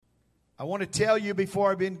I want to tell you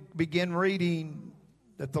before I begin reading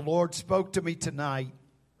that the Lord spoke to me tonight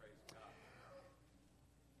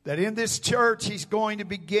that in this church He's going to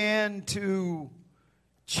begin to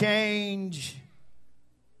change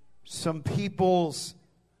some people's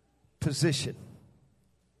position.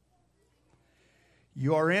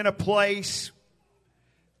 You are in a place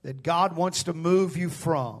that God wants to move you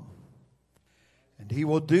from. And He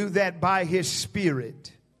will do that by His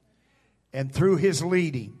Spirit and through His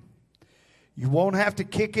leading. You won't have to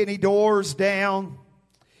kick any doors down.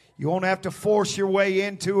 You won't have to force your way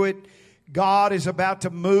into it. God is about to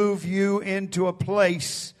move you into a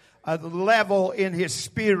place, a level in His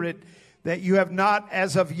Spirit that you have not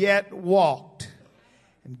as of yet walked.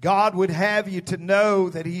 And God would have you to know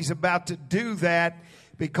that He's about to do that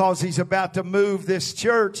because He's about to move this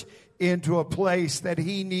church into a place that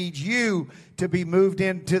He needs you to be moved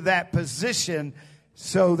into that position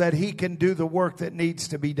so that He can do the work that needs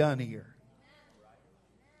to be done here.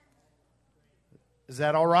 Is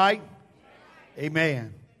that all right?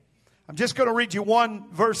 Amen. I'm just going to read you one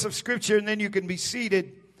verse of Scripture and then you can be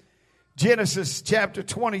seated. Genesis chapter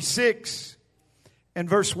 26 and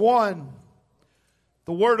verse 1.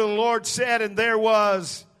 The word of the Lord said, and there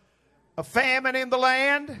was a famine in the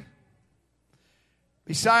land,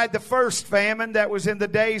 beside the first famine that was in the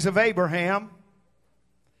days of Abraham.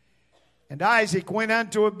 And Isaac went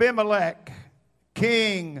unto Abimelech,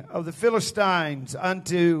 king of the Philistines,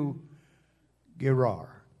 unto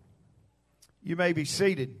Gerar. You may be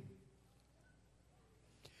seated.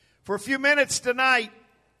 For a few minutes tonight,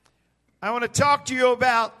 I want to talk to you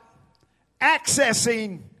about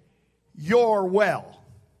accessing your well.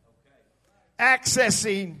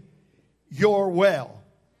 Accessing your well.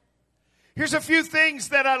 Here's a few things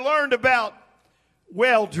that I learned about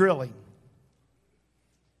well drilling.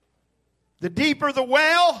 The deeper the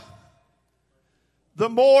well, the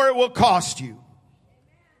more it will cost you.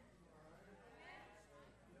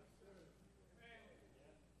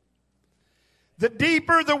 The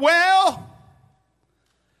deeper the well,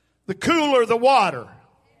 the cooler the water.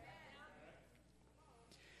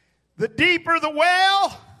 The deeper the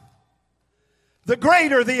well, the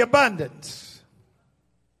greater the abundance.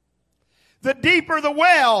 The deeper the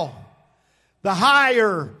well, the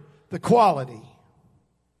higher the quality.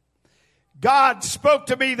 God spoke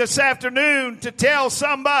to me this afternoon to tell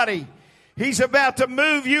somebody He's about to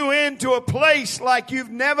move you into a place like you've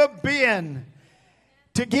never been,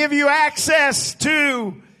 to give you access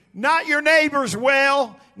to not your neighbor's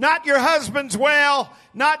well, not your husband's well,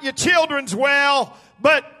 not your children's well,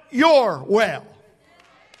 but your well.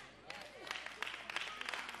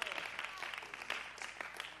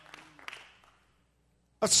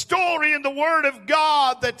 A story in the Word of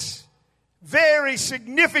God that's very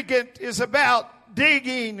significant is about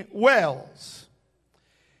digging wells.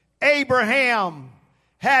 Abraham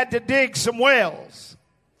had to dig some wells.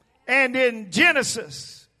 And in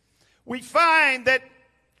Genesis, we find that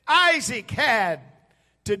Isaac had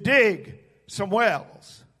to dig some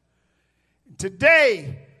wells.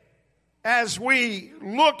 Today, as we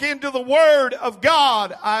look into the Word of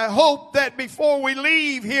God, I hope that before we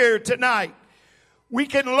leave here tonight, we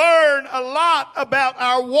can learn a lot about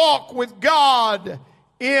our walk with God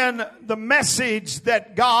in the message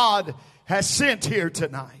that God has sent here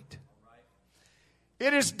tonight.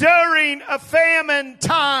 It is during a famine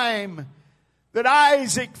time that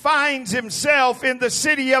Isaac finds himself in the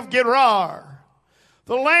city of Gerar,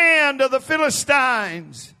 the land of the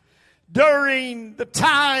Philistines, during the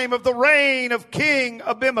time of the reign of King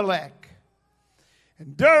Abimelech.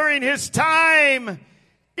 And during his time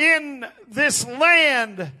in this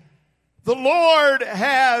land, the Lord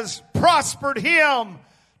has prospered him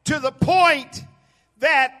to the point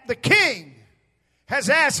that the king has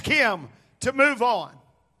asked him to move on.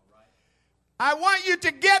 I want you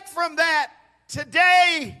to get from that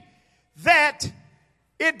today that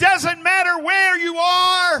it doesn't matter where you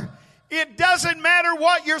are. It doesn't matter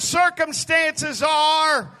what your circumstances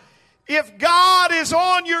are. If God is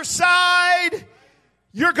on your side,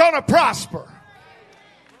 you're going to prosper.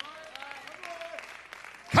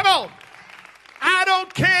 Come on. I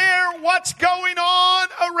don't care what's going on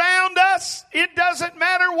around us. It doesn't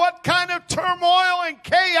matter what kind of turmoil and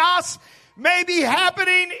chaos may be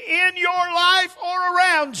happening in your life or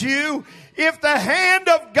around you. If the hand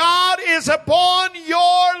of God is upon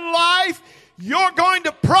your life, you're going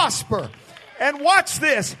to prosper. And watch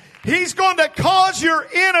this. He's going to cause your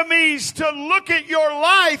enemies to look at your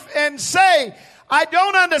life and say, I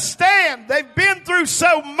don't understand. They've been through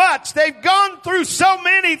so much. They've gone through so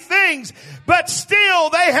many things, but still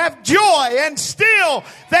they have joy, and still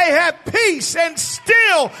they have peace, and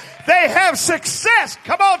still they have success.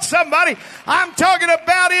 Come on, somebody. I'm talking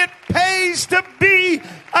about it pays to be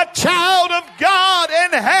a child of God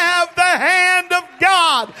and have the hand of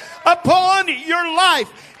God upon your life,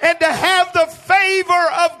 and to have the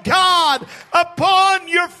favor of God upon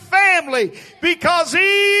your family, because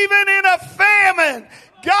even in a famine,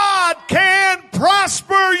 God can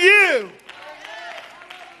prosper you.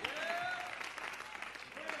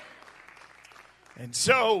 And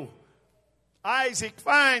so Isaac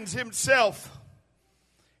finds himself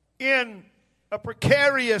in a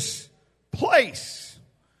precarious place.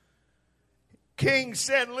 King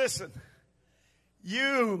said, listen,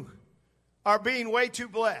 you are being way too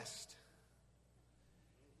blessed,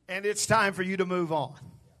 and it's time for you to move on.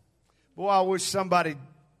 Boy, I wish somebody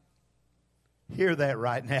hear that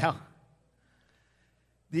right now.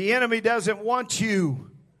 The enemy doesn't want you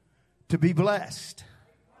to be blessed,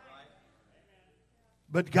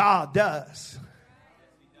 but God does.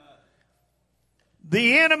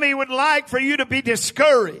 The enemy would like for you to be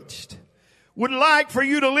discouraged, would like for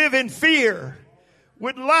you to live in fear,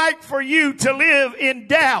 would like for you to live in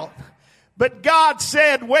doubt. But God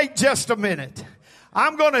said, wait just a minute.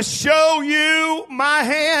 I'm going to show you my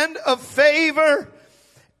hand of favor,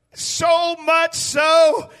 so much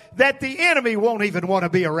so that the enemy won't even want to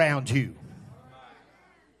be around you.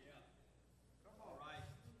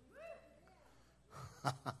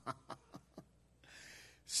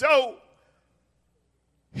 So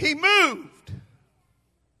he moved.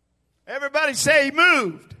 Everybody say he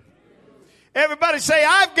moved. Everybody say,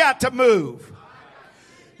 I've got to move.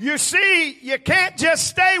 You see, you can't just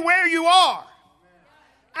stay where you are.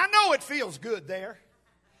 I know it feels good there.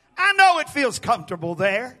 I know it feels comfortable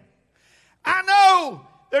there. I know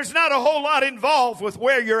there's not a whole lot involved with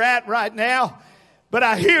where you're at right now. But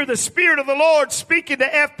I hear the Spirit of the Lord speaking to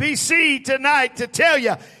FPC tonight to tell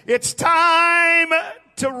you it's time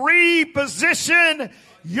to reposition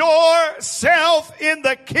yourself in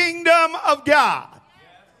the kingdom of God.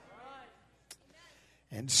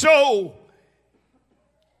 And so,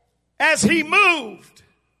 as he moved,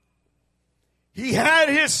 he had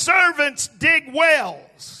his servants dig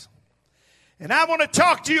wells. And I want to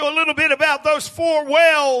talk to you a little bit about those 4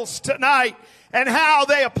 wells tonight and how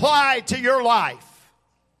they apply to your life.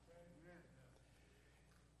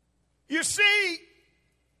 You see,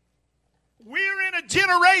 we're in a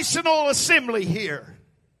generational assembly here.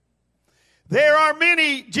 There are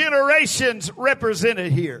many generations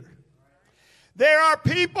represented here. There are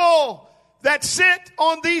people that sit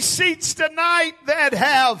on these seats tonight that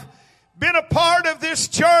have been a part of this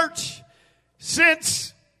church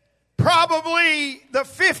since probably the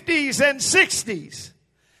 50s and 60s.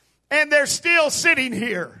 And they're still sitting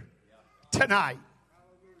here tonight.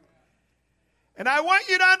 And I want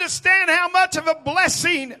you to understand how much of a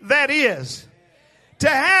blessing that is. To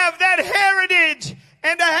have that heritage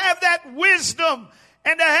and to have that wisdom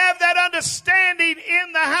and to have that understanding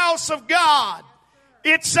in the house of God.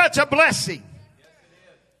 It's such a blessing.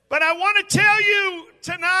 But I want to tell you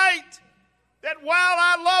tonight that while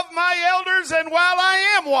I love my elders and while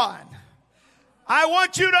I am one, I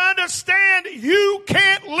want you to understand you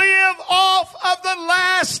can't live off of the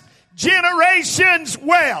last generation's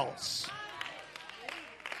wells.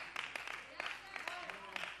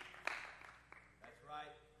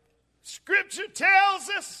 Scripture tells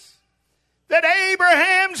us that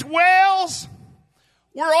Abraham's wells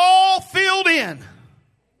were all filled in.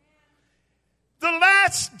 The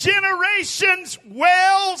last generation's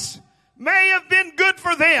wells may have been good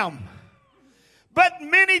for them, but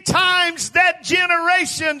many times that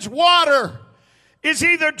generation's water is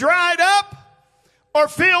either dried up or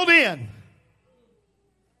filled in.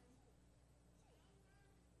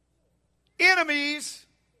 Enemies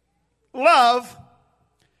love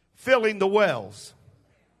filling the wells.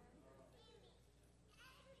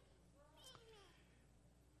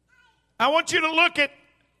 I want you to look at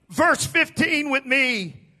verse 15 with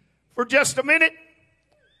me for just a minute,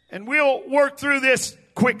 and we'll work through this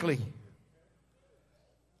quickly.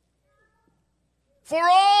 For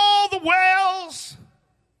all the wells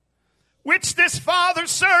which this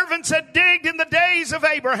father's servants had digged in the days of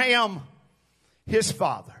Abraham, his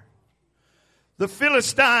father, the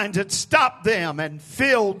Philistines had stopped them and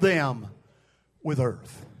filled them with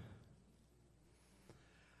earth.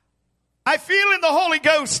 I feel in the Holy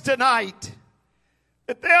Ghost tonight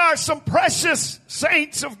that there are some precious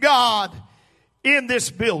saints of God in this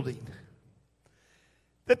building.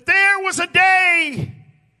 That there was a day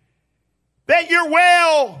that your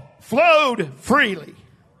well flowed freely.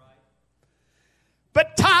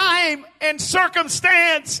 But time and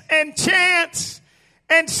circumstance and chance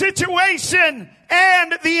and situation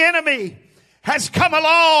and the enemy has come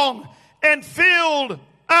along and filled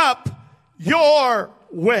up your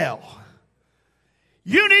well.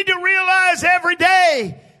 You need to realize every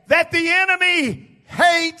day that the enemy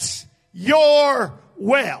hates your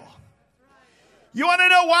well. You want to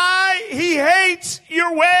know why he hates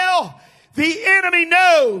your well? The enemy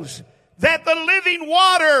knows that the living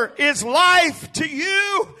water is life to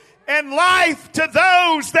you and life to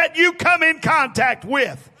those that you come in contact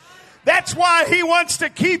with. That's why he wants to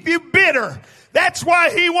keep you bitter. That's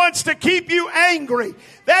why he wants to keep you angry.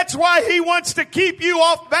 That's why he wants to keep you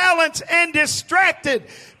off balance and distracted.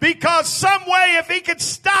 Because some way, if he could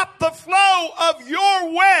stop the flow of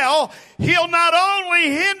your well, he'll not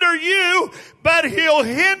only hinder you, but he'll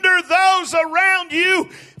hinder those around you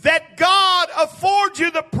that God affords you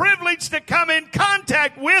the privilege to come in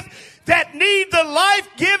contact with, that need the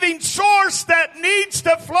life-giving source that needs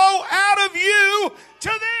to flow out of you to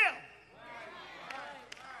them.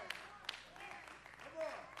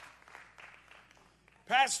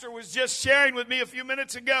 Pastor was just sharing with me a few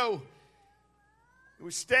minutes ago. He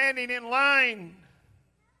was standing in line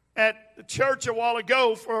at the church a while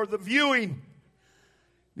ago for the viewing.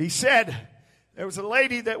 He said there was a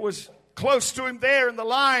lady that was close to him there in the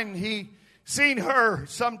line. He seen her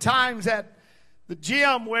sometimes at the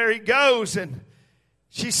gym where he goes, and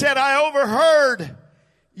she said, "I overheard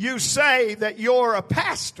you say that you're a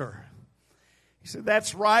pastor." He said,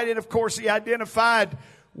 "That's right." And of course he identified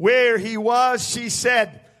where he was. She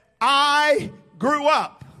said, "I grew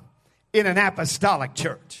up in an apostolic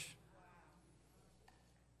church."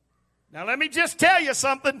 Now let me just tell you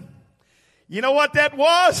something. You know what that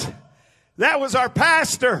was? That was our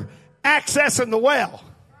pastor accessing the well.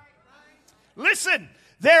 Listen,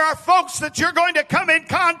 there are folks that you're going to come in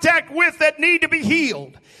contact with that need to be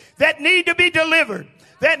healed, that need to be delivered,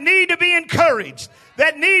 that need to be encouraged,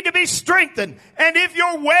 that need to be strengthened. And if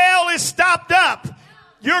your well is stopped up,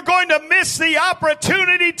 you're going to miss the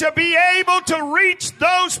opportunity to be able to reach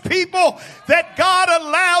those people that God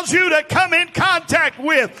allows you to come in contact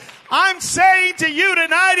with. I'm saying to you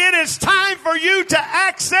tonight, it is time for you to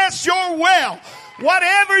access your well.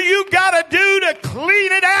 Whatever you got to do to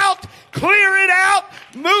clean it out, clear it out,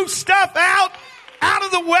 move stuff out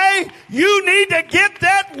of the way, you need to get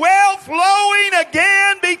that well flowing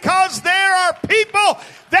again, because there are people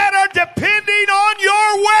that are depending on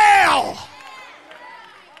your well.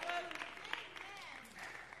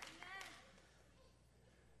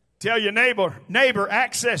 Tell your neighbor,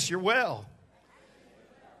 access your well.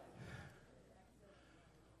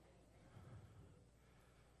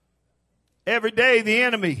 Every day the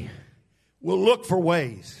enemy will look for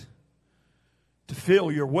ways to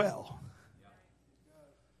fill your well.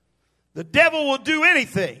 The devil will do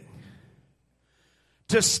anything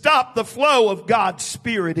to stop the flow of God's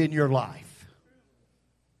Spirit in your life.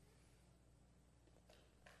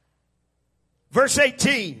 Verse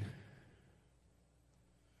 18.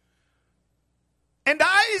 And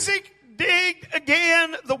Isaac digged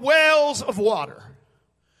again the wells of water,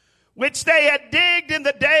 which they had digged in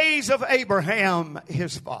the days of Abraham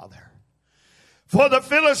his father. For the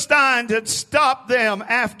Philistines had stopped them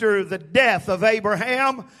after the death of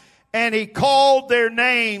Abraham, and he called their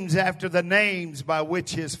names after the names by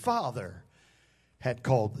which his father had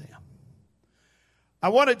called them. I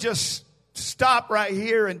want to just stop right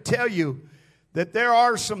here and tell you that there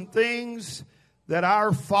are some things that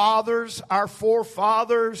our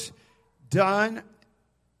forefathers done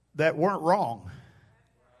that weren't wrong.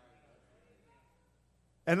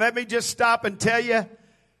 And let me just stop and tell you,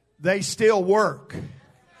 they still work.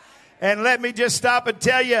 And let me just stop and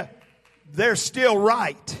tell you, they're still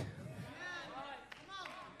right.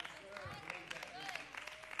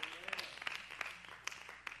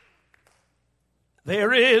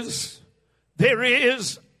 There is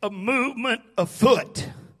a movement afoot,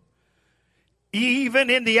 even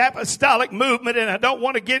in the apostolic movement, and I don't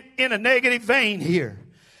want to get in a negative vein here,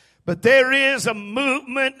 but there is a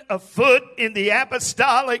movement afoot in the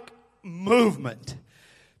apostolic movement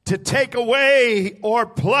to take away or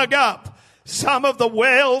plug up some of the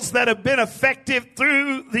wells that have been effective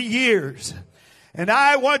through the years. And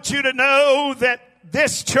I want you to know that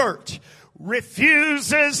this church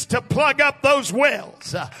refuses to plug up those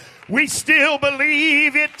wells. We still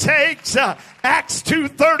believe it takes Acts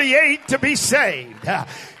 2:38 to be saved.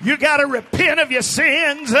 You got to repent of your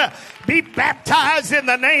sins, be baptized in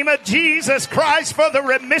the name of Jesus Christ for the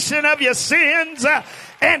remission of your sins,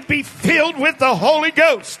 and be filled with the Holy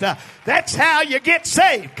Ghost. That's how you get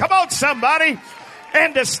saved. Come on, somebody.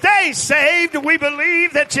 And to stay saved, we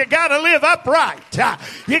believe that you got to live upright.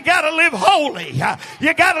 You got to live holy.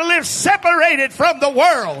 You got to live separated from the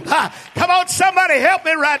world. Come on, somebody help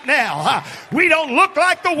me right now. We don't look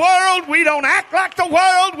like the world. We don't act like the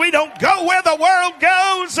world. We don't go where the world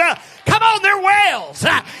goes. Come on, there are wells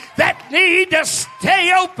that need to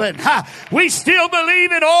stay open. We still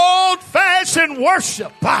believe in old-fashioned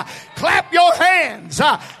worship. Clap your hands.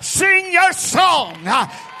 Sing your song.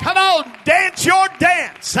 Come on, dance your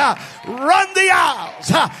dance. Run the aisles.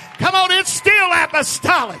 Come on, it's still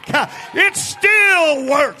apostolic. It still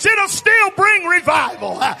works. It'll still bring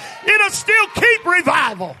revival. It'll still keep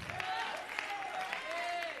revival.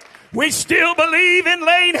 We still believe in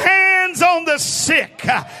laying hands on the sick.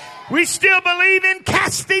 We still believe in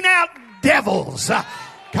casting out devils.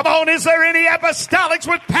 Come on, is there any apostolics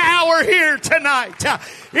with power here tonight?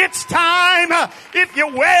 It's time, if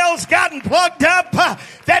your well's gotten plugged up,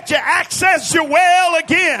 that you access your well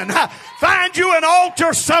again. Find you an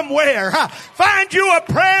altar somewhere. Find you a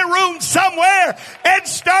prayer room somewhere and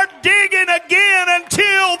start digging again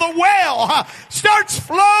until the well starts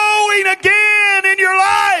flowing again in your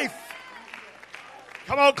life.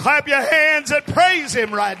 Come on, clap your hands and praise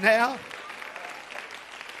Him right now.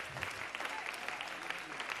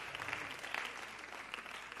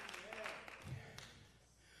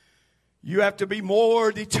 You have to be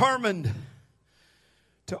more determined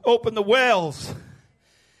to open the wells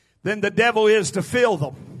than the devil is to fill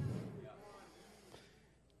them.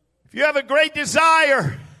 If you have a great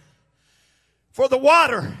desire for the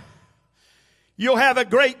water, you'll have a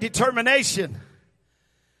great determination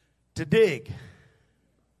to dig.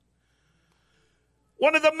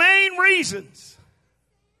 One of the main reasons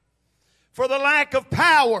for the lack of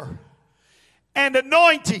power and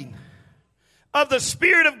anointing of the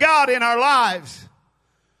Spirit of God in our lives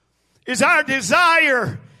is our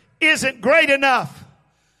desire isn't great enough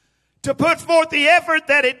to put forth the effort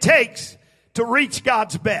that it takes to reach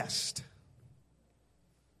God's best.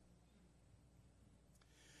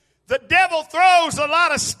 The devil throws a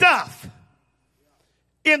lot of stuff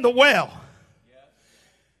in the well.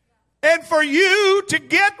 And for you to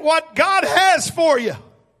get what God has for you,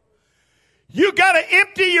 you got to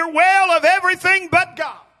empty your well of everything but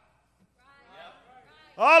God.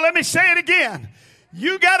 Oh, let me say it again.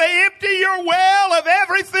 You got to empty your well of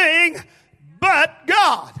everything but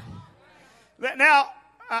God. Now,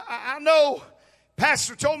 I know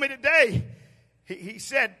Pastor told me today, he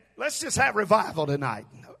said, let's just have revival tonight.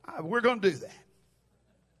 We're going to do that.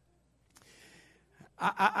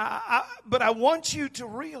 But I want you to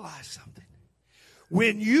realize something.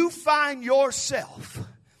 When you find yourself,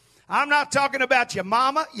 I'm not talking about your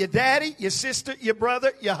mama, your daddy, your sister, your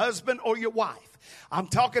brother, your husband, or your wife. I'm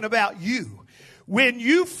talking about you. When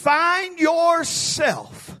you find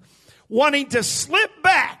yourself wanting to slip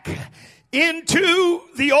back into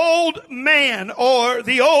the old man or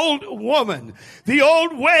the old woman, the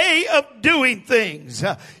old way of doing things,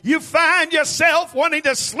 you find yourself wanting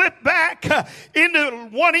to slip back into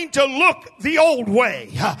wanting to look the old way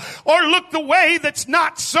or look the way that's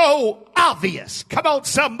not so obvious. Come on,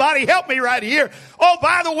 somebody, help me right here. Oh,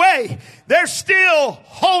 by the way, there's still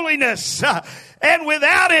holiness. And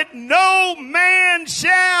without it, no man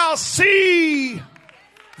shall see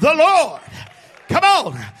the Lord. Come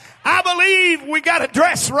on. I believe we got to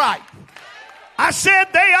dress right. I said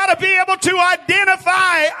they ought to be able to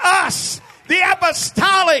identify us, the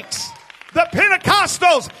apostolics, the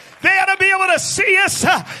Pentecostals. They ought to be able to see us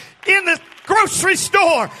in the grocery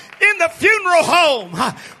store, in the funeral home,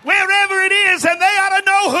 wherever it is, and they ought to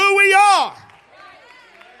know who we are.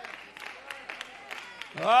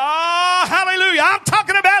 Oh, hallelujah. I'm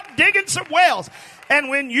talking about digging some wells. And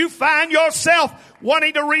when you find yourself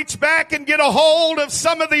wanting to reach back and get a hold of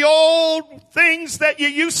some of the old things that you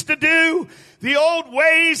used to do, the old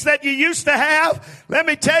ways that you used to have, let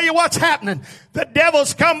me tell you what's happening. The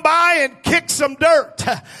devil's come by and kicked some dirt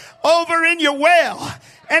over in your well.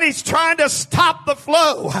 And he's trying to stop the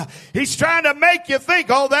flow. He's trying to make you think,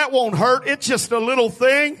 oh, that won't hurt. It's just a little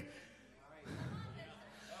thing.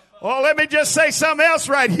 Well, let me just say something else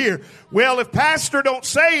right here. Well, if pastor don't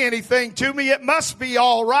say anything to me, it must be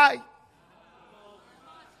all right.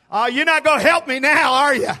 You're not going to help me now,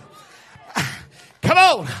 are you? Come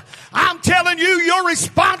on. I'm telling you, you're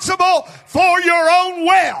responsible for your own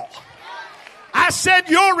well. I said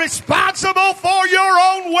you're responsible for your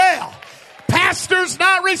own well. Pastor's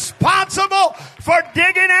not responsible for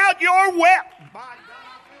digging out your well. My God,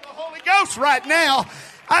 I feel the Holy Ghost right now.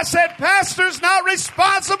 I said, pastor's not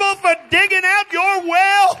responsible for digging out your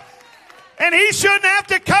well. And he shouldn't have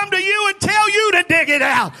to come to you and tell you to dig it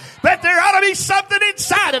out. But there ought to be something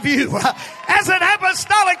inside of you. And as an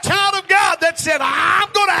apostolic child of God that said,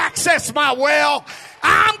 I'm going to access my well.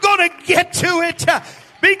 I'm going to get to it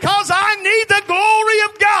because I need the glory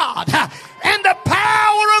of God and the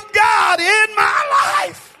power of God in my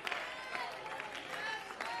life.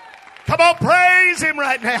 Come on, praise Him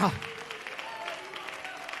right now.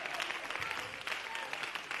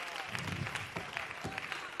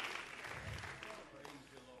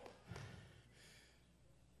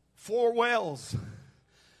 Four wells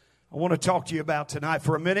I want to talk to you about tonight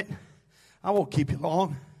for a minute. I won't keep you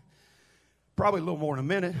long. Probably a little more than a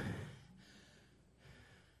minute.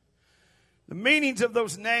 The meanings of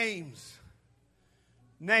those names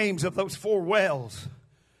of those four wells,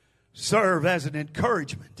 serve as an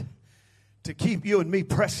encouragement to keep you and me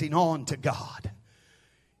pressing on to God.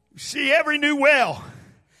 You see, every new well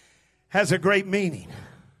has a great meaning,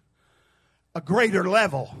 a greater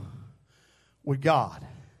level with God.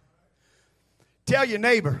 Tell your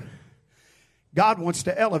neighbor, God wants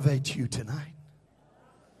to elevate you tonight.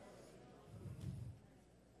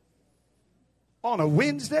 On a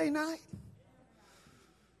Wednesday night,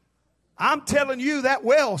 I'm telling you that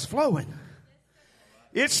well's flowing.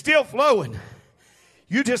 It's still flowing.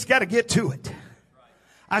 You just got to get to it.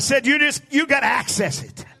 I said you got to access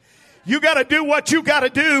it. You got to do what you got to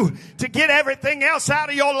do to get everything else out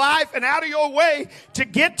of your life and out of your way to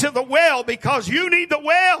get to the well, because you need the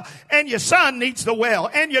well, and your son needs the well,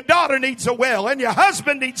 and your daughter needs the well, and your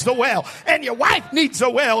husband needs the well, and your wife needs the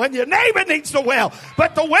well, and your neighbor needs the well.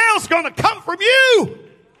 But the well's going to come from you.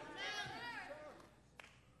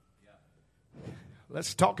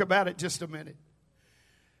 Let's talk about it just a minute.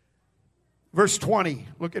 Verse 20.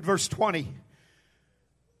 Look at verse 20.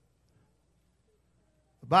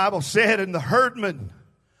 The Bible said, and the herdmen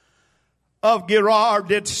of Gerar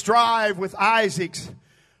did strive with Isaac's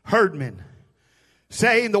herdmen,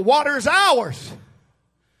 saying, the water is ours.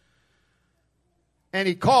 And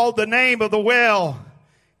he called the name of the well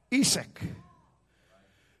Esek,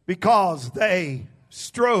 because they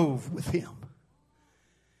strove with him.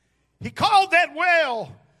 He called that well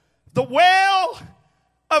the well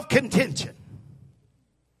of contention.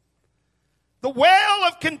 The well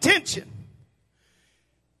of contention.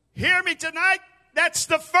 Hear me tonight. That's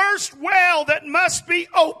the first well that must be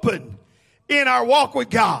opened in our walk with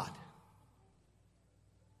God.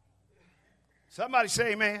 Somebody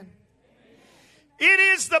say amen. It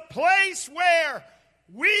is the place where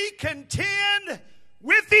we contend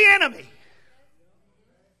with the enemy.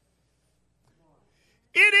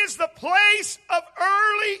 It is the place of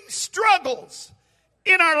early struggles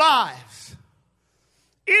in our lives.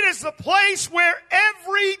 It is the place where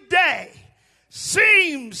every day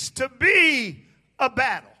seems to be a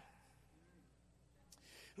battle.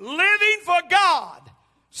 Living for God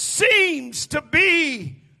seems to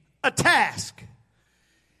be a task.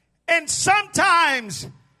 And sometimes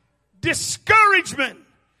discouragement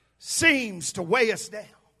seems to weigh us down.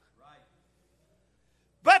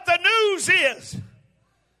 But the news is,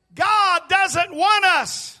 God doesn't want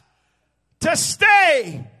us to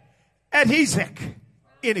stay at Ezek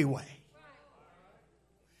anyway.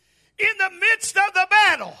 In the midst of the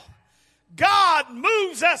battle, God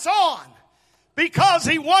moves us on because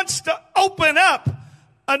He wants to open up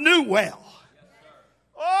a new well.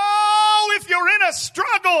 Oh, if you're in a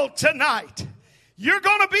struggle tonight, you're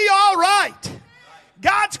going to be all right.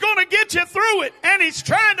 God's going to get you through it, and He's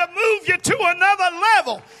trying to move you to another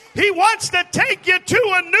level. He wants to take you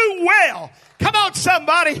to a new well. Come on,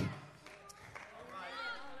 somebody.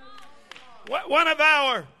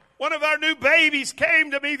 One of our new babies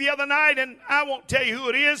came to me the other night, and I won't tell you who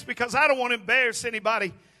it is because I don't want to embarrass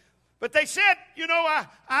anybody. But they said,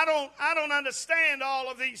 I don't understand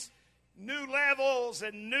all of these new levels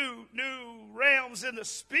and new realms in the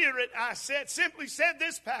spirit. I simply said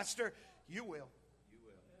this, Pastor, you will.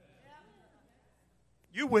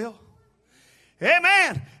 You will.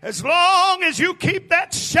 Amen. As long as you keep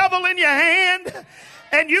that shovel in your hand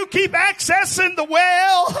and you keep accessing the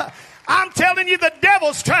well, I'm telling you, the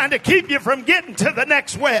devil's trying to keep you from getting to the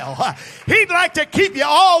next well. He'd like to keep you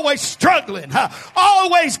always struggling,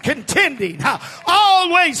 always contending,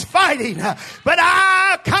 always fighting. But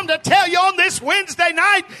I come to tell you on this Wednesday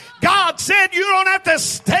night, God said you don't have to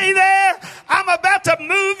stay there. I'm about to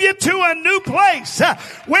move you to a new place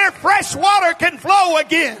where fresh water can flow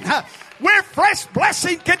again, where fresh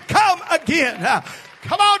blessing can come again.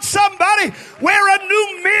 Come on, somebody, where a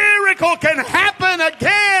new miracle can happen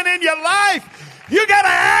again in your life. You got to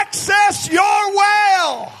access your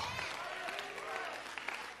well.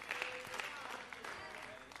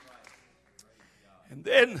 And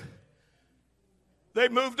then they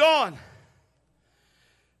moved on.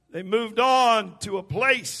 They moved on to a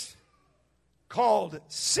place called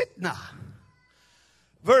Sitnah.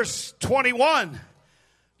 Verse 21.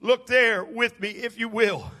 Look there with me, if you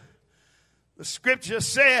will. The scripture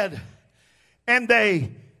said, and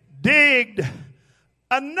they digged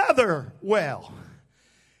another well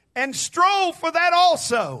and strove for that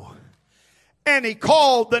also. And he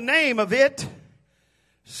called the name of it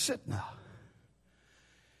Sitnah.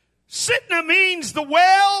 Sitnah means the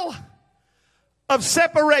well of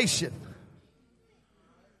separation.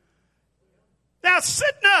 Now,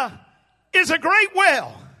 Sitnah is a great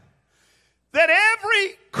well that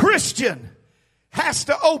every Christian has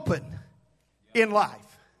to open in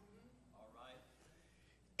life.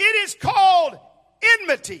 It is called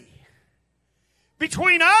enmity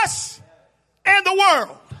between us and the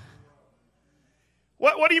world.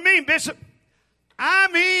 What do you mean, Bishop? I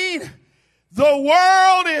mean, the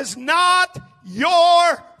world is not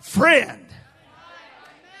your friend.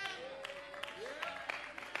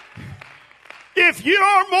 If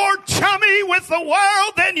you're more chummy with the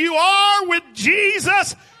world than you are with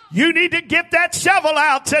Jesus, you need to get that shovel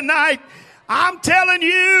out tonight. I'm telling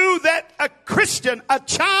you that a Christian, a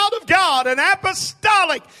child of God, an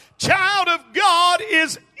apostolic child of God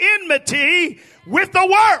is enmity with the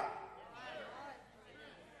world.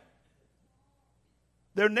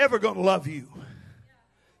 They're never going to love you.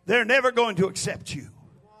 They're never going to accept you.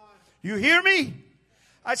 You hear me?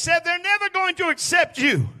 I said they're never going to accept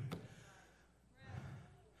you.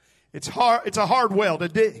 It's hard. It's a hard well to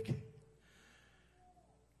dig.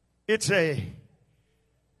 It's a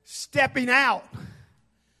stepping out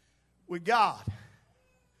with God.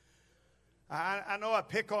 I know I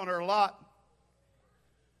pick on her a lot,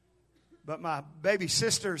 but my baby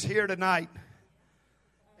sister's here tonight,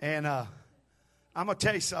 and I'm going to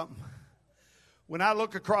tell you something. When I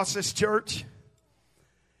look across this church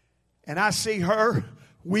and I see her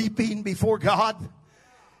weeping before God,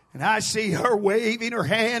 and I see her waving her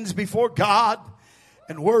hands before God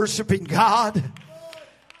and worshiping God,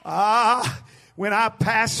 when I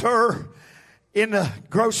pass her in the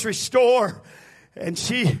grocery store and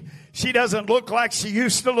she doesn't look like she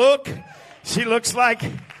used to look. She looks like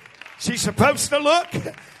she's supposed to look.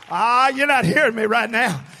 You're not hearing me right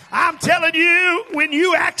now. I'm telling you, when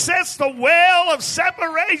you access the well of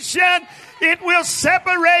separation, it will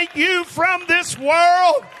separate you from this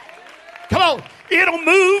world. Come on. It'll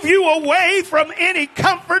move you away from any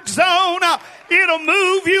comfort zone. It'll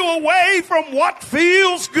move you away from what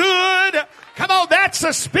feels good. Come on, that's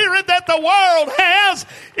the spirit that the world has.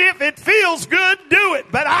 If it feels good, do it.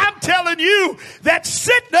 But I'm telling you that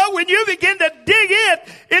Sitnah, when you begin to dig it,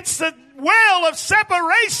 it's the well of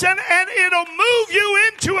separation, and it'll move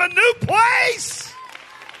you into a new place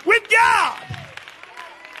with God.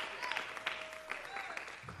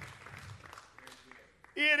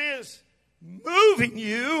 It is moving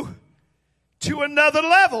you to another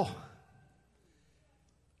level.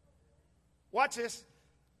 Watch this.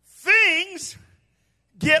 Things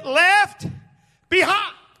get left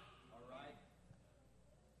behind.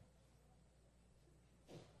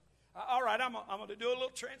 All right, I'm going to do a little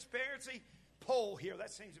transparency poll here. That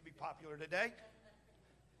seems to be popular today.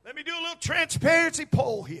 Let me do a little transparency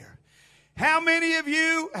poll here. How many of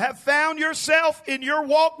you have found yourself in your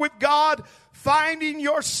walk with God, finding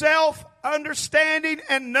yourself understanding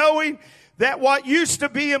and knowing that what used to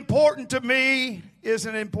be important to me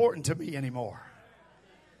isn't important to me anymore?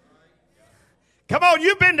 Come on,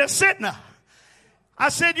 you've been to Sitnah. I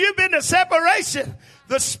said you've been to separation.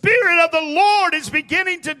 The Spirit of the Lord is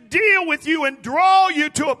beginning to deal with you and draw you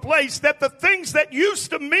to a place that the things that used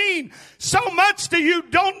to mean so much to you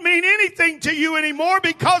don't mean anything to you anymore,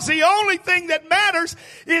 because the only thing that matters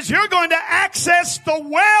is you're going to access the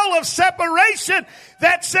well of separation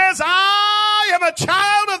that says, I am a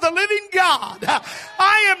child of the living God.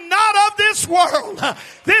 I am not of this world.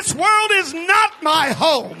 This world is not my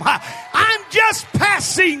home. I'm just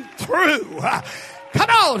passing through. Come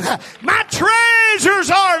on, my treasures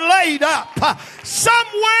are laid up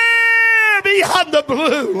somewhere beyond the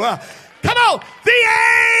blue. Come on,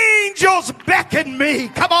 the angels beckon me.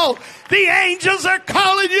 Come on, the angels are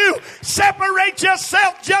calling you. Separate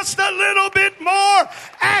yourself just a little bit more.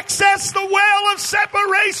 Access the well of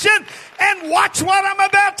separation and watch what I'm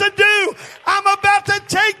about to do. I'm about to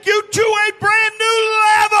take you to a brand new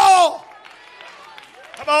level.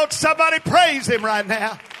 Come on, somebody praise him right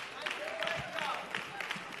now.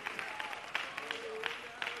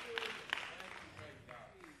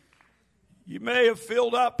 You may have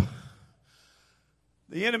filled up,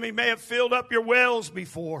 the enemy may have filled up your wells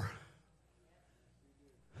before.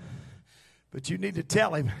 But you need to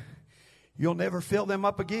tell him you'll never fill them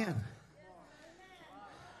up again.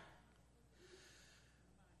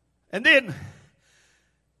 And then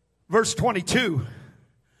verse 22,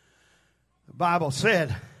 the Bible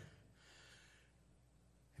said,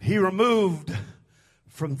 he removed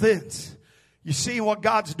from thence. You see what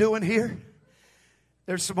God's doing here?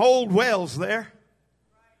 There's some old wells there.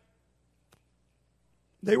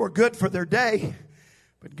 They were good for their day,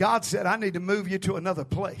 but God said, I need to move you to another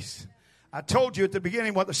place. I told you at the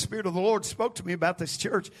beginning what the Spirit of the Lord spoke to me about this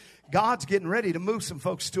church. God's getting ready to move some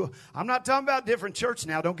folks to I'm not talking about different church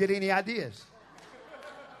now. Don't get any ideas.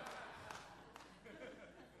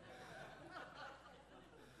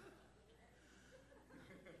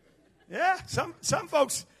 Yeah, some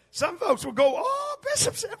folks will go, oh,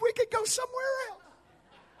 Bishop said we could go somewhere else.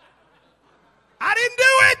 I didn't do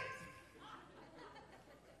it.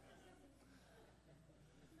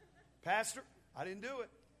 Pastor, I didn't do it.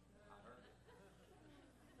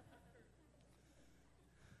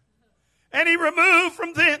 And he removed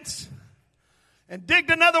from thence and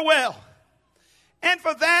digged another well. And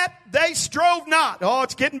for that they strove not. Oh,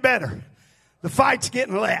 it's getting better. The fight's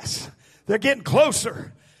getting less. They're getting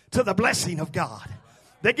closer to the blessing of God.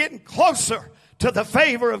 They're getting closer to the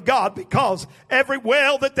favor of God, because every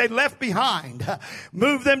well that they left behind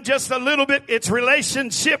moved them just a little bit. It's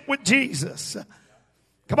relationship with Jesus.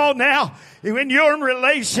 Come on now. When you're in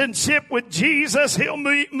relationship with Jesus, He'll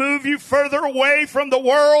move you further away from the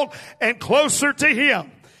world and closer to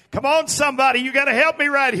Him. Come on, somebody. You got to help me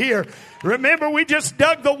right here. Remember, we just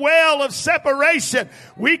dug the well of separation.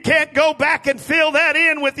 We can't go back and fill that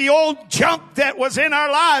in with the old junk that was in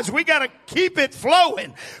our lives. We got to keep it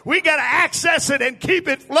flowing. We got to access it and keep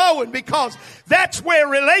it flowing, because that's where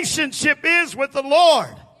relationship is with the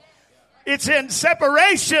Lord. It's in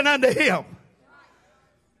separation unto Him.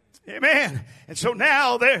 Amen. And so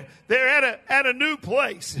now they're at a new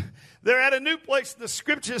place. They're at a new place. The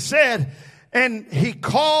scripture said, and he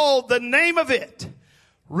called the name of it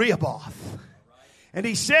Rehoboth. And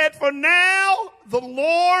he said, for now the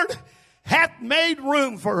Lord hath made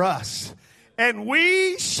room for us, and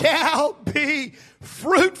we shall be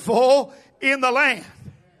fruitful in the land.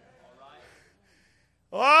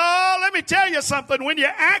 Oh, let me tell you something. When you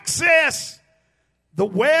access the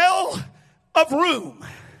well of room,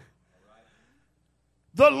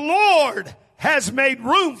 the Lord has made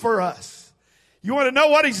room for us. You want to know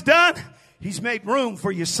what He's done? He's made room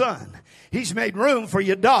for your son. He's made room for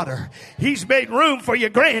your daughter. He's made room for your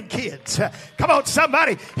grandkids. Come on,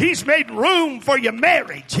 somebody. He's made room for your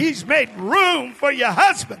marriage. He's made room for your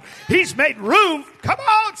husband. He's made room. Come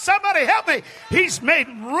on, somebody help me. He's made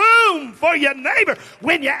room for your neighbor.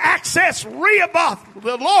 When you access Rehoboth,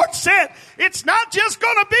 the Lord said, it's not just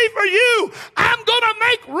going to be for you. I'm going to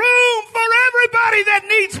make room for everybody that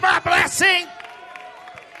needs my blessing.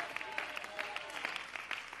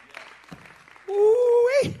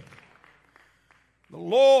 Ooh-wee. The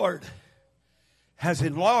Lord has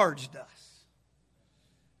enlarged us.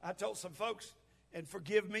 I told some folks, and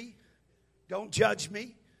forgive me, don't judge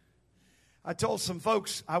me. I told some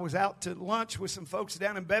folks, I was out to lunch with some folks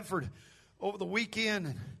down in Bedford over the weekend,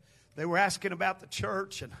 and they were asking about the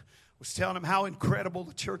church, and I was telling them how incredible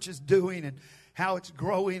the church is doing and how it's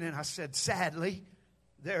growing. And I said, sadly,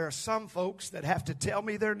 there are some folks that have to tell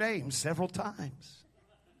me their names several times.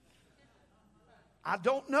 I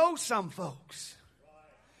don't know some folks.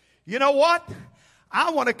 You know what?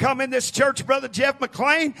 I want to come in this church, Brother Jeff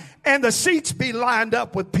McClain, and the seats be lined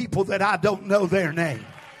up with people that I don't know their name.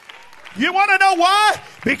 You want to know why?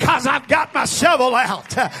 Because I've got my shovel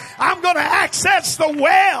out. I'm going to access the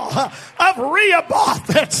well of Rehoboth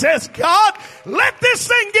that says, God, let this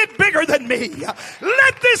thing get bigger than me.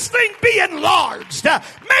 Let this thing be enlarged.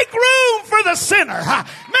 Make room for the sinner.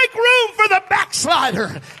 Make room for the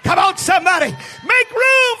backslider. Come on, somebody. Make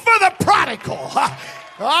room for the prodigal.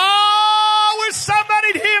 Oh, there's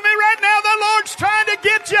somebody to hear me right now. The Lord's trying to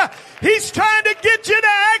get you. He's trying to get you to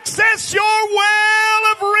access your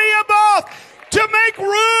well of Rehoboth to make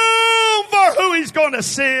room for who He's going to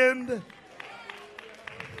send.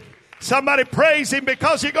 Somebody praise Him,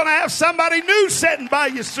 because you're going to have somebody new sitting by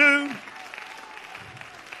you soon.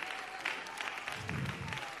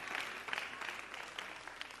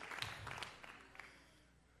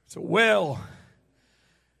 It's a well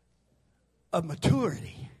of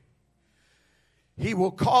maturity. He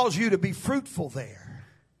will cause you to be fruitful there.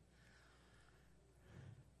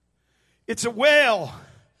 It's a well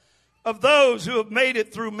of those who have made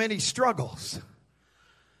it through many struggles.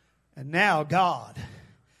 And now God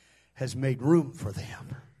has made room for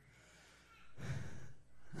them.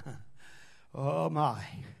 Oh my.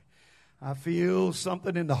 I feel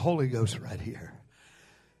something in the Holy Ghost right here.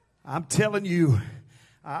 I'm telling you,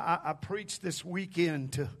 I preached this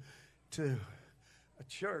weekend to a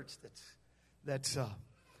church that's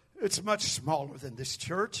It's much smaller than this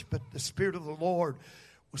church, but the Spirit of the Lord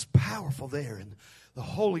was powerful there, and the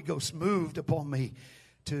Holy Ghost moved upon me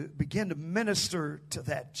to begin to minister to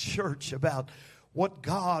that church about what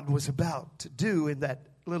God was about to do in that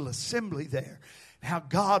little assembly there, how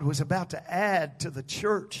God was about to add to the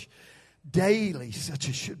church daily such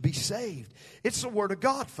as should be saved. It's the Word of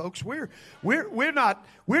God, folks. We're not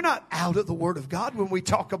out of the Word of God when we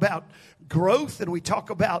talk about growth and we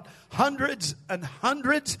talk about hundreds and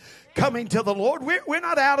hundreds coming to the Lord. We're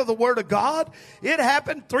not out of the Word of God. It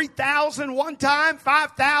happened 3,000 one time,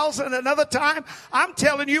 5,000 another time. I'm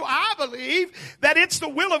telling you, I believe that it's the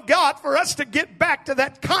will of God for us to get back to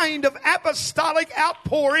that kind of apostolic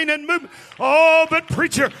outpouring and movement. Oh, but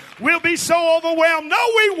preacher, we'll be so overwhelmed.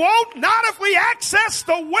 No, we won't. Not if we access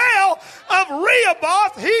the well of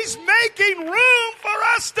Rehoboth. He's making room for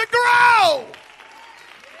us to grow.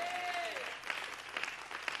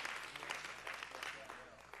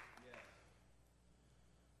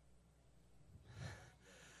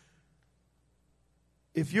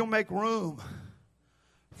 If you'll make room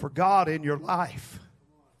for God in your life,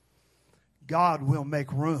 God will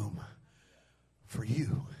make room for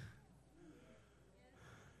you.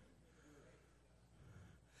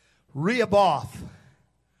 Rehoboth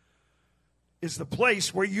is the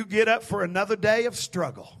place where you get up for another day of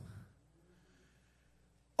struggle,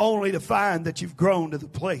 only to find that you've grown to the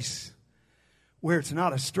place where it's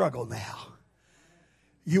not a struggle now.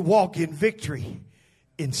 You walk in victory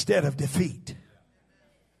instead of defeat.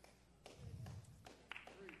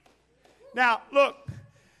 Now, look,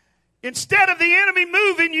 instead of the enemy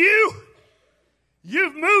moving you,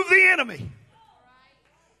 you've moved the enemy.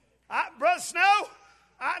 Brother Snow,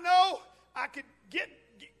 I know I could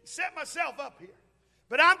set myself up here.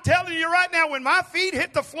 But I'm telling you right now, when my feet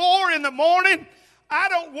hit the floor in the morning, I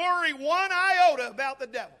don't worry one iota about the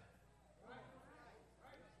devil.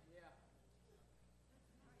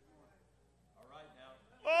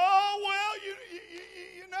 Oh, well,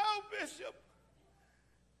 you know, Bishop,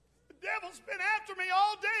 the devil's been after me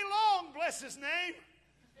all day long, bless his name.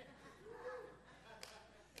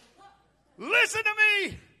 Listen to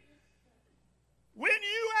me. When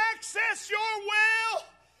you access your well,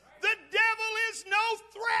 the devil is no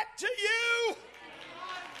threat to you.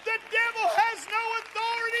 The devil has no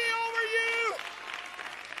authority over you.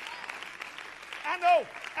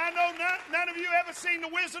 I know none of you ever seen The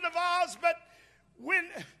Wizard of Oz, but when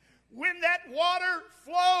that water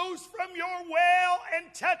flows from your well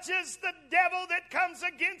and touches the devil that comes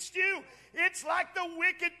against you, it's like the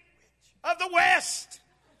wicked of the West.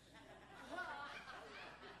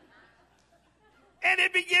 And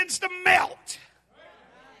it begins to melt.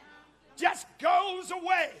 Just goes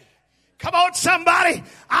away. Come on, somebody.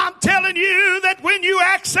 I'm telling you that when you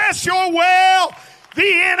access your well,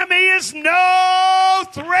 the enemy is no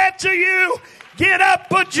threat to you. Get up,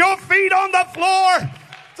 put your feet on the floor,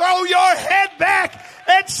 throw your head back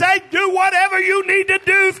and say, do whatever you need to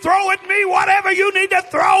do. Throw at me whatever you need to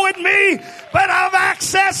throw at me. But I've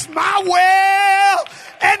accessed my well,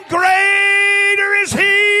 and greater is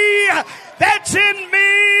he that's in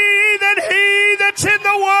me than he that's in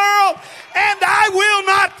the world. And I will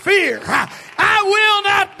not fear. I will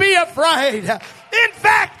not be afraid. In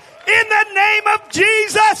fact, in the name of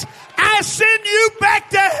Jesus, I send you back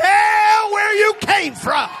to hell where you came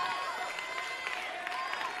from.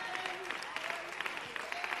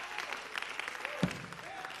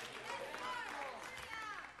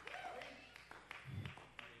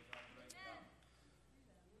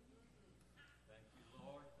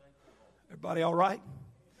 Everybody all right?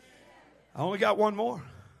 I only got one more.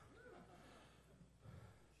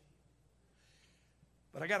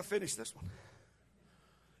 But I got to finish this one.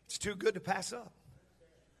 It's too good to pass up.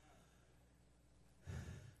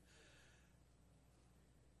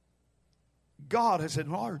 God has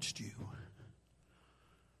enlarged you.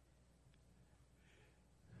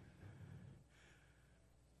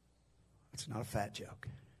 It's not a fat joke.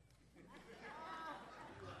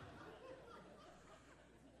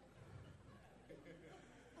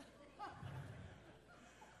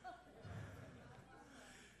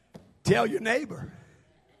 Tell your neighbor,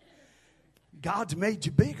 God's made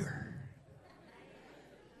you bigger.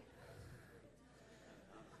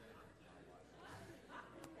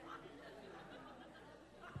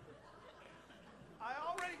 I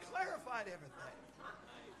already clarified everything.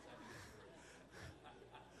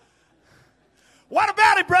 What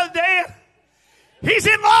about it, Brother Dan? He's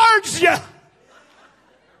enlarged you.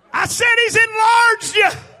 I said he's enlarged you.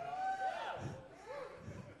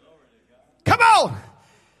 Come on.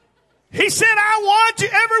 He said, I want you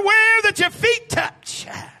everywhere that your feet touch.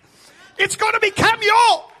 It's going to become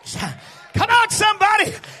yours. Come on,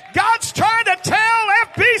 somebody.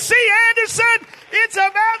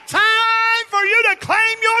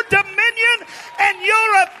 claim your dominion and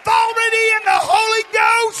your authority in the Holy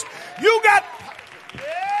Ghost, you got...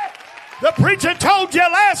 The preacher told you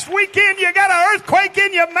last weekend you got an earthquake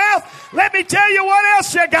in your mouth. Let me tell you what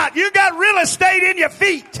else you got. You got real estate in your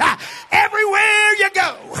feet. Everywhere you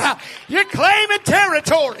go, you're claiming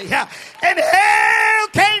territory. And hell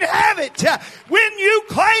can't have it when you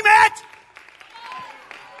claim it.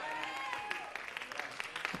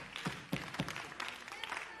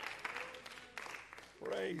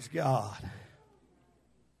 Praise God.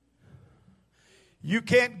 You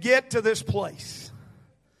can't get to this place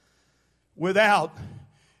without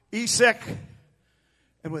Esek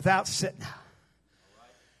and without Sitnah.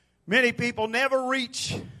 Many people never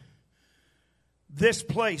reach this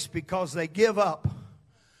place because they give up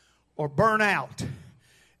or burn out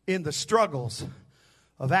in the struggles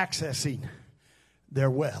of accessing their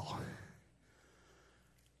well.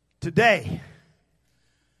 Today,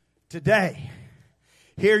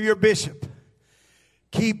 hear your bishop.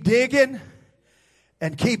 Keep digging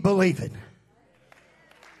and keep believing.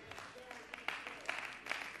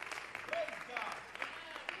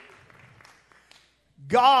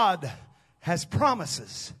 God has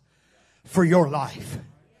promises for your life.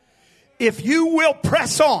 If you will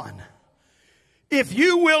press on, if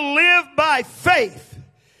you will live by faith,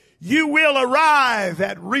 you will arrive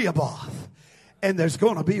at Rehoboth, and there's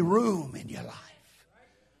going to be room in your life.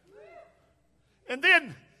 And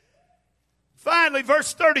then, finally,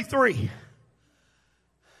 verse 33.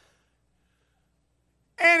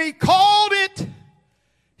 And he called it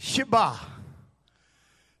Sheba.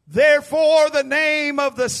 Therefore, the name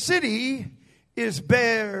of the city is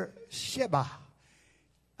Beersheba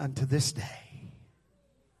unto this day.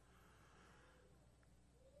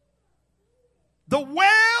 The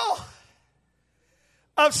well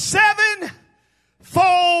of sevenfold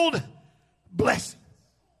blessing.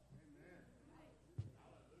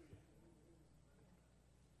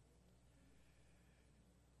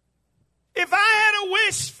 If I had a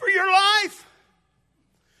wish for your life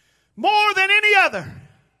more than any other,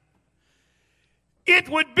 it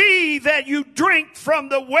would be that you drink from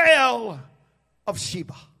the well of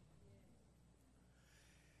Sheba.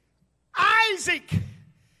 Isaac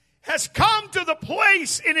has come to the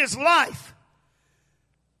place in his life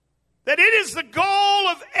that it is the goal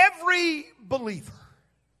of every believer.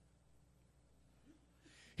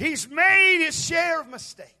 He's made his share of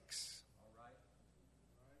mistakes.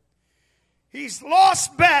 He's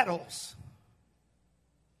lost battles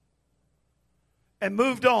and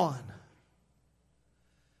moved on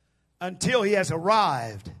until he has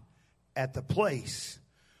arrived at the place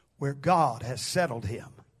where God has settled him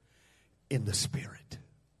in the Spirit.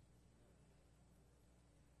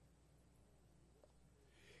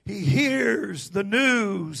 He hears the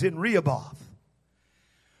news in Rehoboth.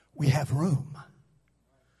 We have room.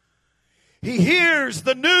 He hears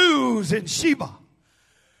the news in Sheba.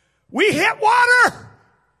 We hit water.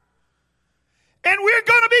 And we're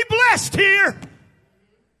going to be blessed here.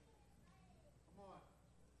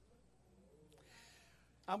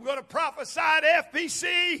 I'm going to prophesy to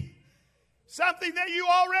FBC something that you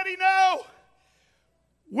already know.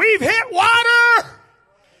 We've hit water,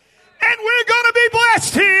 and we're going to be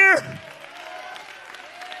blessed here.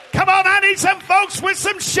 Come on, I need some folks with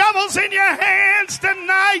some shovels in your hands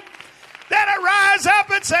tonight that'll rise up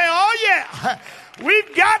and say, oh yeah,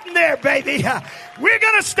 we've gotten there, baby. We're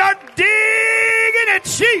going to start digging at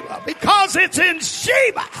Sheba, because it's in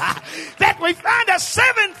Sheba that we find a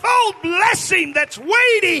sevenfold blessing that's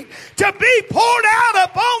waiting to be poured out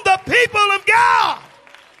upon the people of God.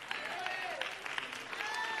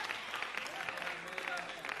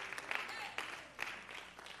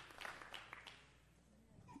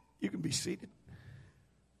 You can be seated.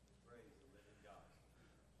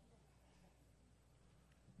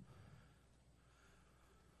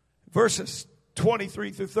 Verses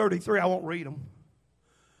 23 through 33, I won't read them.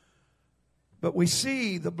 But we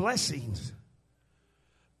see the blessings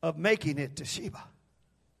of making it to Sheba.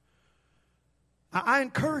 I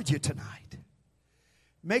encourage you tonight,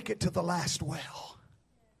 make it to the last well,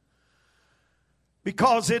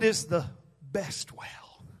 because it is the best well.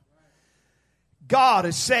 God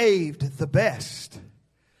has saved the best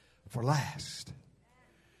for last.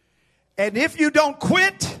 And if you don't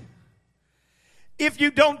quit, if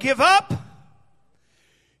you don't give up,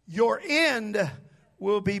 your end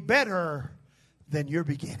will be better than your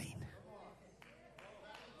beginning.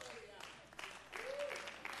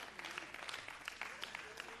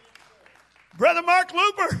 Brother Mark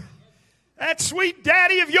Looper, that sweet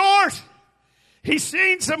daddy of yours, he's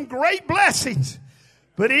seen some great blessings,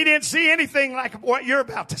 but he didn't see anything like what you're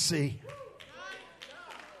about to see.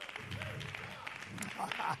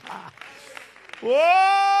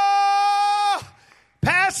 Whoa!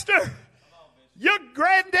 Pastor, your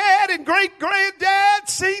granddad and great-granddad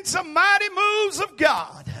seen some mighty moves of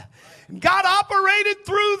God. God operated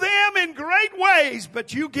through them in great ways,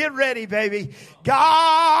 but you get ready, baby.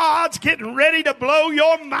 God's getting ready to blow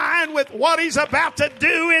your mind with what He's about to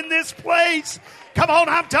do in this place. Come on,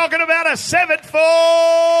 I'm talking about a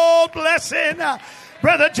sevenfold blessing.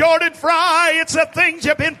 Brother Jordan Fry, it's the things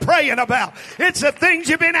you've been praying about. It's the things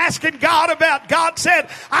you've been asking God about. God said,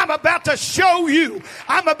 I'm about to show you.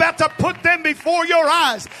 I'm about to put them before your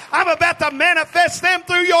eyes. I'm about to manifest them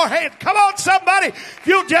through your hand. Come on, somebody. If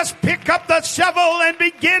you'll just pick up the shovel and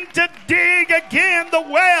begin to dig again the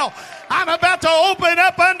well. I'm about to open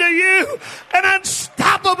up unto you an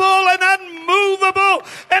unstoppable and unmovable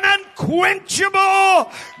and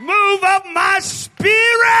unquenchable move of my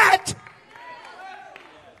spirit.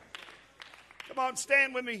 Come on,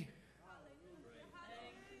 stand with me.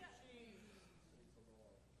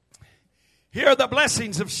 Here are the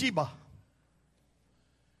blessings of Sheba.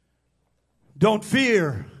 Don't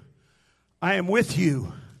fear, I am with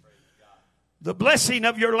you. The blessing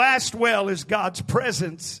of your last well is God's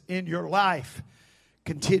presence in your life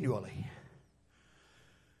continually.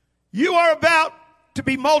 You are about to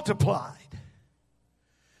be multiplied.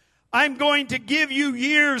 I'm going to give you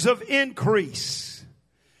years of increase.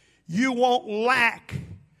 You won't lack,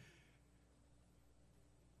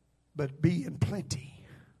 but be in plenty.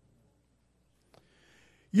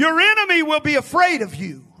 Your enemy will be afraid of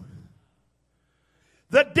you.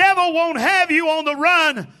 The devil won't have you on the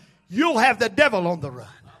run. You'll have the devil on the run.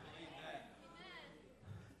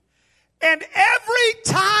 And every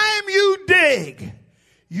time you dig,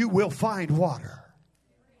 you will find water.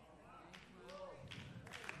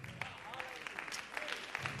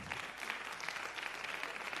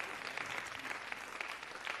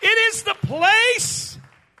 It is the place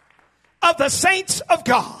of the saints of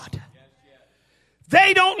God.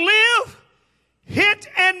 They don't live hit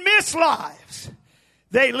and miss lives.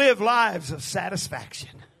 They live lives of satisfaction.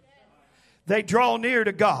 They draw near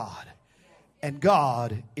to God, and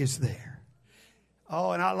God is there.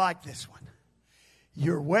 Oh, and I like this one.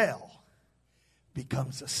 Your well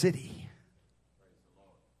becomes a city.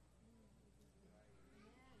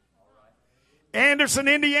 Anderson,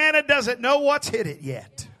 Indiana doesn't know what's hit it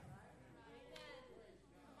yet.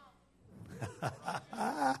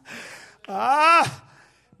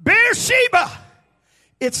 Beersheba,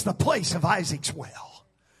 it's the place of Isaac's well.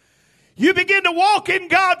 You begin to walk in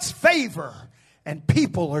God's favor, and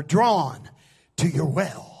people are drawn to your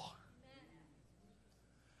well.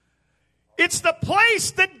 It's the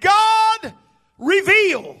place that God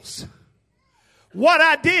reveals. What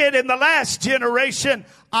I did in the last generation,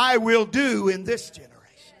 I will do in this generation.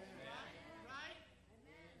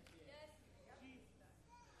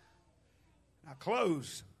 I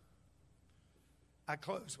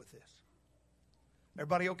close with this.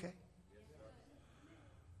 Everybody okay?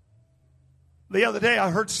 The other day I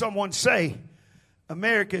heard someone say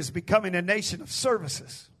America is becoming a nation of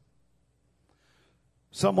services.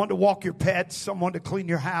 Someone to walk your pets, someone to clean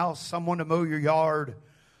your house, someone to mow your yard,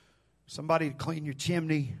 somebody to clean your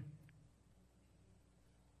chimney.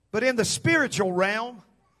 But in the spiritual realm,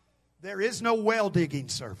 there is no well digging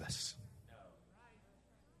service.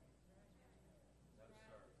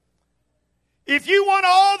 If you want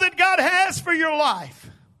all that God has for your life,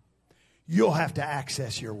 you'll have to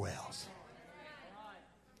access your wells.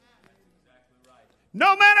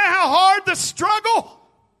 No matter how hard the struggle,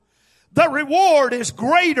 the reward is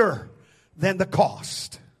greater than the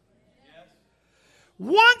cost.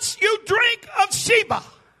 Once you drink of Sheba,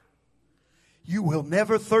 you will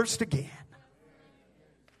never thirst again.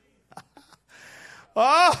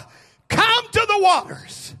 Come to the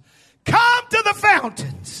waters. Come to the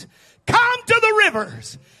fountains. Come to the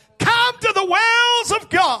rivers. Come to the wells of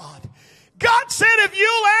God. God said, if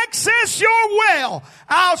you'll access your well,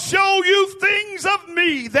 I'll show you things of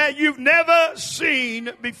me that you've never seen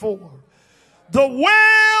before. The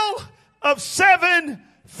well of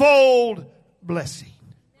sevenfold blessing.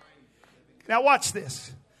 Now watch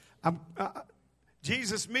this.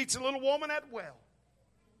 Jesus meets a little woman at a well.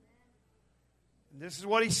 And this is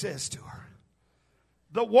what he says to her.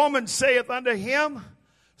 The woman saith unto him,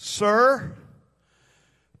 Sir,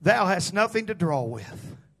 thou hast nothing to draw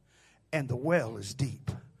with, and the well is deep.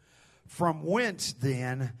 From whence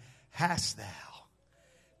then hast thou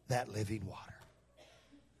that living water?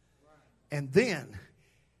 And then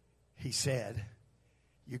he said,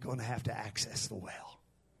 you're going to have to access the well.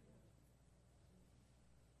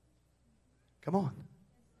 Come on.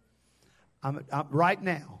 I'm right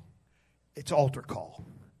now, it's altar call.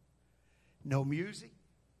 No music.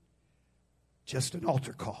 just an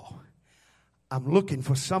altar call. I'm looking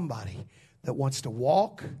for somebody that wants to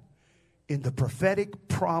walk in the prophetic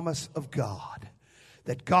promise of God,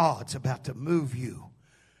 that God's about to move you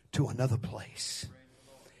to another place.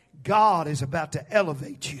 God is about to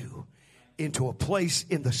elevate you into a place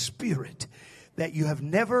in the Spirit that you have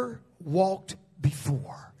never walked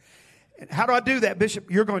before. And how do I do that, Bishop?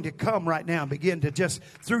 You're going to come right now and begin to just,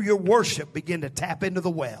 through your worship, begin to tap into the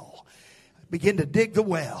well. Begin to dig the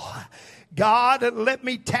well. God, let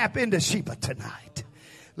me tap into Sheba tonight.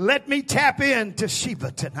 Let me tap into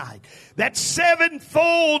Sheba tonight. That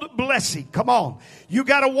sevenfold blessing. Come on. You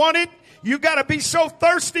got to want it. You got to be so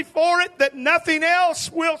thirsty for it that nothing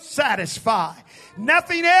else will satisfy.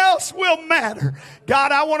 Nothing else will matter.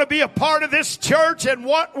 God, I want to be a part of this church, and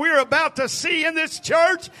what we're about to see in this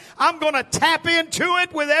church, I'm going to tap into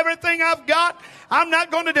it with everything I've got. I'm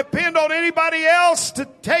not going to depend on anybody else to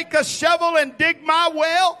take a shovel and dig my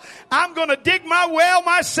well. I'm going to dig my well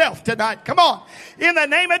myself tonight. Come on. In the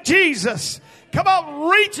name of Jesus. Come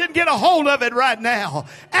on, reach and get a hold of it right now.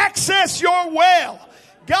 Access your well.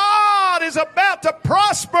 God is about to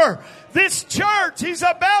prosper this church. He's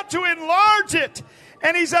about to enlarge it.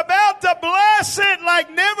 And He's about to bless it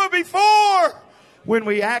like never before. When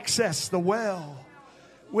we access the well.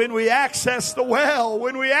 When we access the well.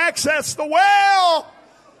 When we access the well.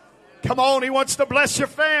 Come on, He wants to bless your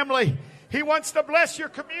family. He wants to bless your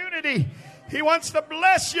community. He wants to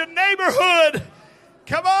bless your neighborhood.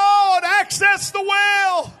 Come on, access the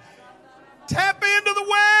well. Tap into the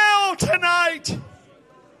well tonight.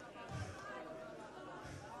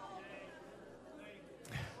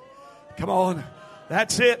 Come on.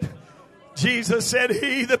 That's it. Jesus said,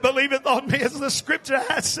 he that believeth on me, as the scripture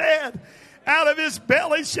has said, out of his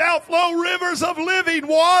belly shall flow rivers of living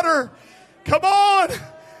water. Come on.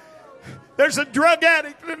 There's a drug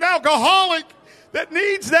addict, an alcoholic that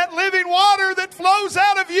needs that living water that flows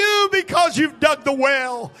out of you because you've dug the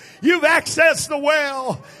well. You've accessed the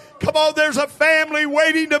well. Come on, there's a family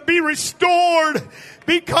waiting to be restored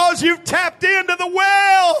because you've tapped into the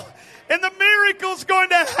well. And the miracle's going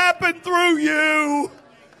to happen through you.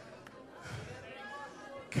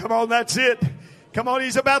 Come on, that's it. Come on,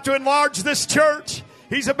 He's about to enlarge this church.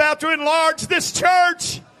 He's about to enlarge this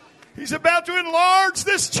church. He's about to enlarge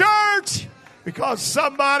this church because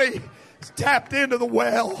somebody has tapped into the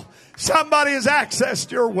well. Somebody has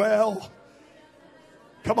accessed your well.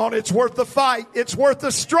 Come on, it's worth the fight. It's worth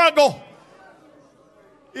the struggle.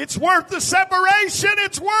 It's worth the separation.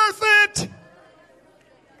 It's worth it.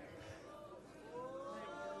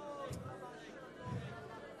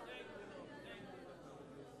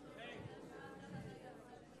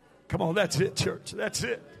 Come on, that's it, church. That's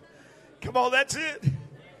it. Come on, that's it.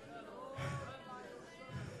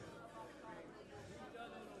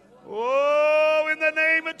 Oh, in the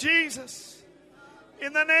name of Jesus.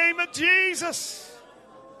 In the name of Jesus.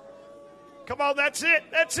 Come on, that's it.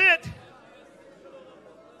 That's it.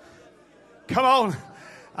 Come on.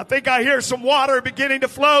 I think I hear some water beginning to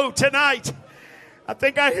flow tonight. I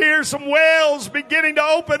think I hear some wells beginning to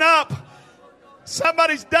open up.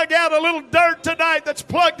 Somebody's dug out a little dirt tonight that's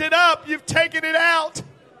plugged it up. You've taken it out.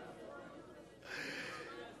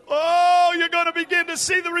 Oh, you're going to begin to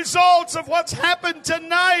see the results of what's happened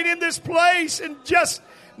tonight in this place in just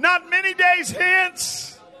not many days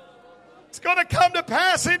hence. It's going to come to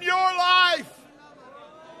pass in your life.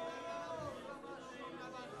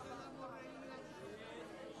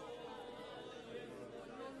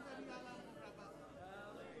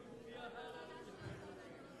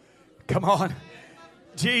 Come on.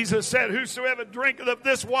 Jesus said, whosoever drinketh of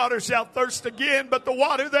this water shall thirst again, but the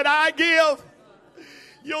water that I give,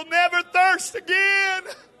 you'll never thirst again.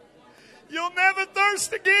 You'll never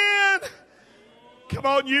thirst again. Come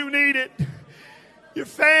on, you need it. Your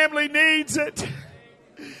family needs it.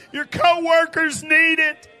 Your co-workers need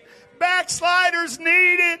it. Backsliders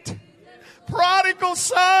need it. Prodigal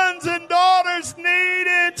sons and daughters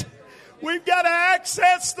need it. We've got to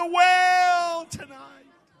access the well tonight.